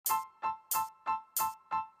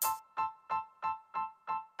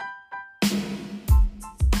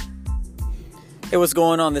Hey, what's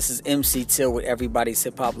going on? This is MC Till with Everybody's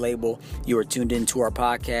Hip Hop Label. You are tuned into our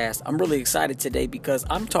podcast. I'm really excited today because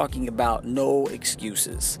I'm talking about no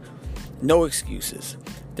excuses. No excuses.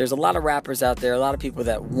 There's a lot of rappers out there, a lot of people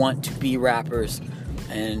that want to be rappers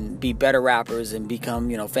and be better rappers and become,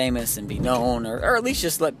 famous and be known, or at least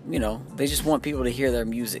just they just want people to hear their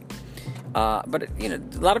music. But a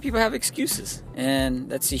lot of people have excuses, and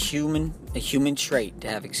that's a human trait to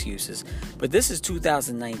have excuses. But this is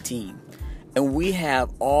 2019, and we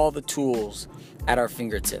have all the tools at our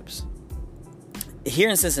fingertips. Here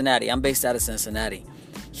in Cincinnati, I'm based out of Cincinnati.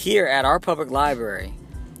 Here at our public library,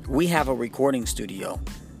 we have a recording studio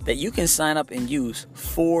that you can sign up and use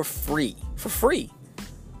for free. For free.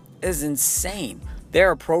 It's insane.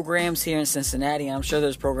 There are programs here in Cincinnati. I'm sure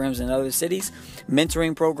there's programs in other cities,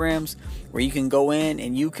 mentoring programs where you can go in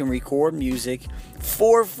and you can record music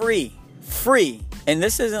for free. Free. And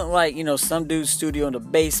this isn't like, some dude's studio in the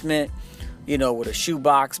basement, with a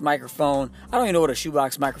shoebox microphone. I don't even know what a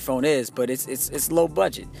shoebox microphone is, but it's low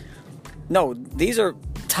budget. No, these are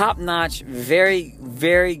top-notch, very,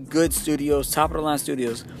 very good studios, top-of-the-line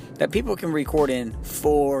studios that people can record in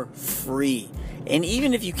for free. And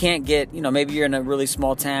even if you can't get, maybe you're in a really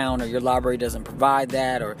small town or your library doesn't provide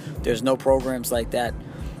that or there's no programs like that,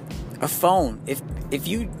 a phone. If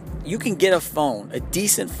you can get a phone, a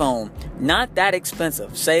decent phone, not that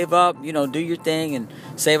expensive. Save up, do your thing and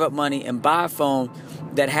save up money and buy a phone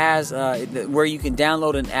that has where you can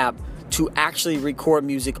download an app to actually record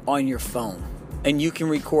music on your phone. And you can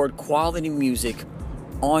record quality music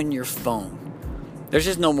on your phone. There's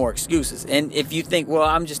just no more excuses. And if you think, well,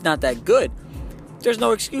 I'm just not that good, there's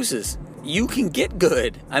no excuses. You can get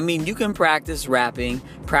good. You can practice rapping,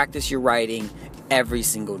 practice your writing every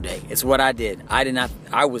single day. It's what I did.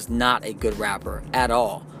 I was not a good rapper at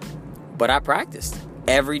all. But I practiced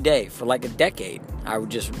every day for like a decade. I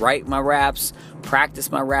would just write my raps,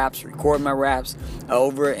 practice my raps, record my raps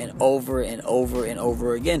over and over and over and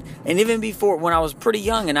over again. And even before, when I was pretty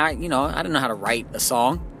young and I didn't know how to write a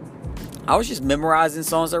song, I was just memorizing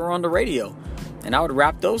songs that were on the radio. And I would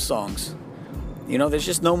rap those songs. There's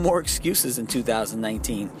just no more excuses in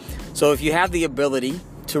 2019. So if you have the ability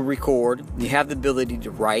to record, you have the ability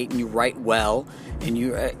to write, and you write well, and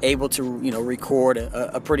you're able to, record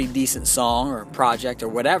a pretty decent song or project or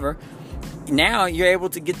whatever, now you're able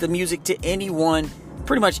to get the music to anyone,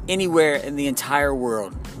 pretty much anywhere in the entire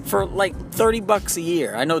world for like $30 a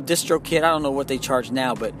year. I know DistroKid, I don't know what they charge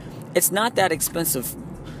now, but it's not that expensive.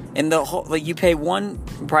 And you pay one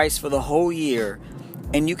price for the whole year,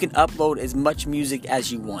 and you can upload as much music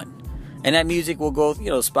as you want. And that music will go,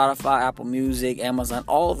 Spotify, Apple Music, Amazon,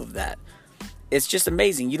 all of that. It's just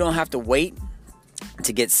amazing. You don't have to wait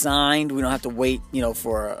to get signed. We don't have to wait,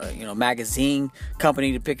 for a magazine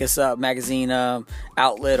company to pick us up, magazine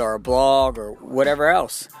outlet or a blog or whatever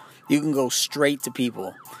else. You can go straight to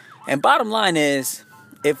people. And bottom line is,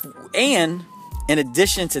 in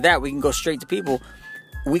addition to that, we can go straight to people.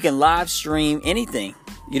 We can live stream anything.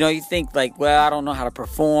 You think like, well, I don't know how to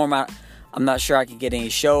perform. I'm not sure I can get any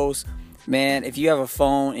shows. Man, if you have a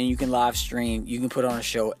phone and you can live stream, you can put on a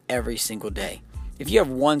show every single day. If you have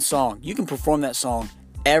one song, you can perform that song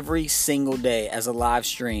every single day as a live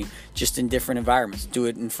stream, just in different environments. Do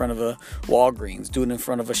it in front of a Walgreens, do it in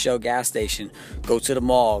front of a Shell gas station, go to the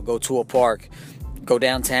mall, go to a park, go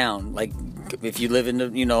downtown. Like if you live in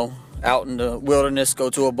the, out in the wilderness,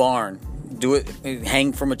 go to a barn. Do it,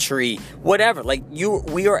 hang from a tree, whatever.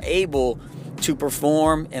 We are able to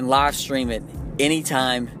perform and live stream it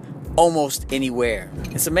anytime, almost anywhere.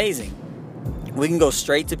 It's amazing. We can go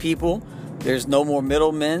straight to people. There's no more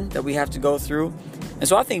middlemen that we have to go through. And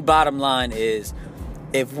so I think bottom line is,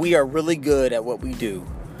 if we are really good at what we do,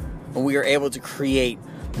 and we are able to create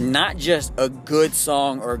not just a good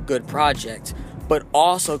song or a good project, but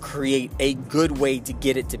also create a good way to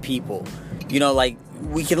get it to people,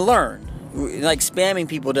 we can learn. Like spamming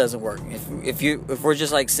people doesn't work. If we're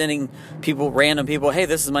just like sending random people, hey,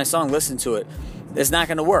 this is my song, listen to it, it's not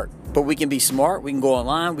going to work. But we can be smart. We can go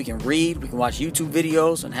online. We can read. We can watch YouTube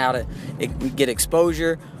videos on how to get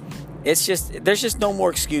exposure. There's just no more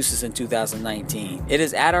excuses in 2019. It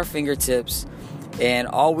is at our fingertips, and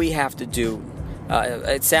all we have to do.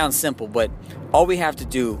 It sounds simple, but all we have to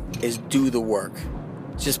do is do the work.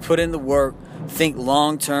 Just put in the work. Think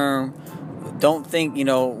long term. Don't think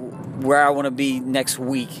where I want to be next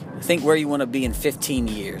week. Think where you want to be in 15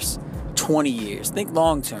 years, 20 years. Think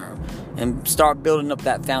long term and start building up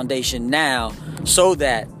that foundation now so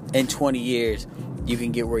that in 20 years you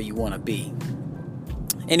can get where you want to be.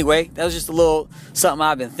 Anyway, that was just a little something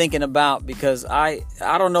I've been thinking about, because I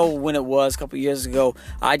don't know when it was, a couple years ago,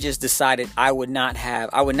 I just decided I would not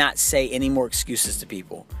say any more excuses to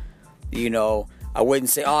people. You know, I wouldn't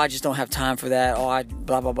say, oh, I just don't have time for that. Oh, I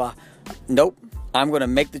blah, blah, blah. Nope. I'm going to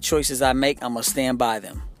make the choices I make. I'm going to stand by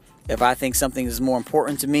them. If I think something is more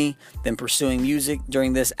important to me than pursuing music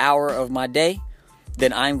during this hour of my day,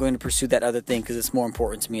 then I'm going to pursue that other thing because it's more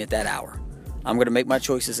important to me at that hour. I'm going to make my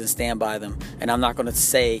choices and stand by them. And I'm not going to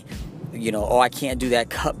say, you know, oh, I can't do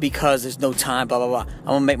that because there's no time, blah, blah, blah. I'm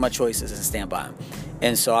going to make my choices and stand by them.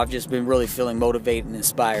 And so I've just been really feeling motivated and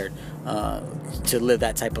inspired to live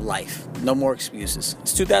that type of life. No more excuses.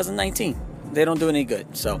 It's 2019. They don't do any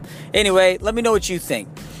good. So anyway, let me know what you think.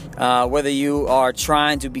 Whether you are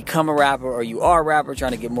trying to become a rapper, or you are a rapper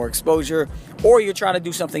trying to get more exposure, or you're trying to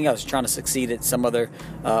do something else, trying to succeed at some other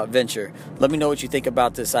venture. Let me know what you think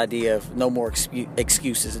about this idea of no more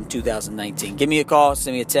excuses in 2019. Give me a call,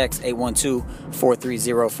 send me a text,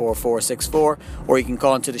 812-430-4464, or you can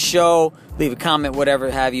call into the show, leave a comment,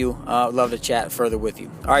 whatever have you. Love to chat further with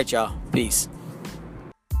you. All right, y'all. Peace.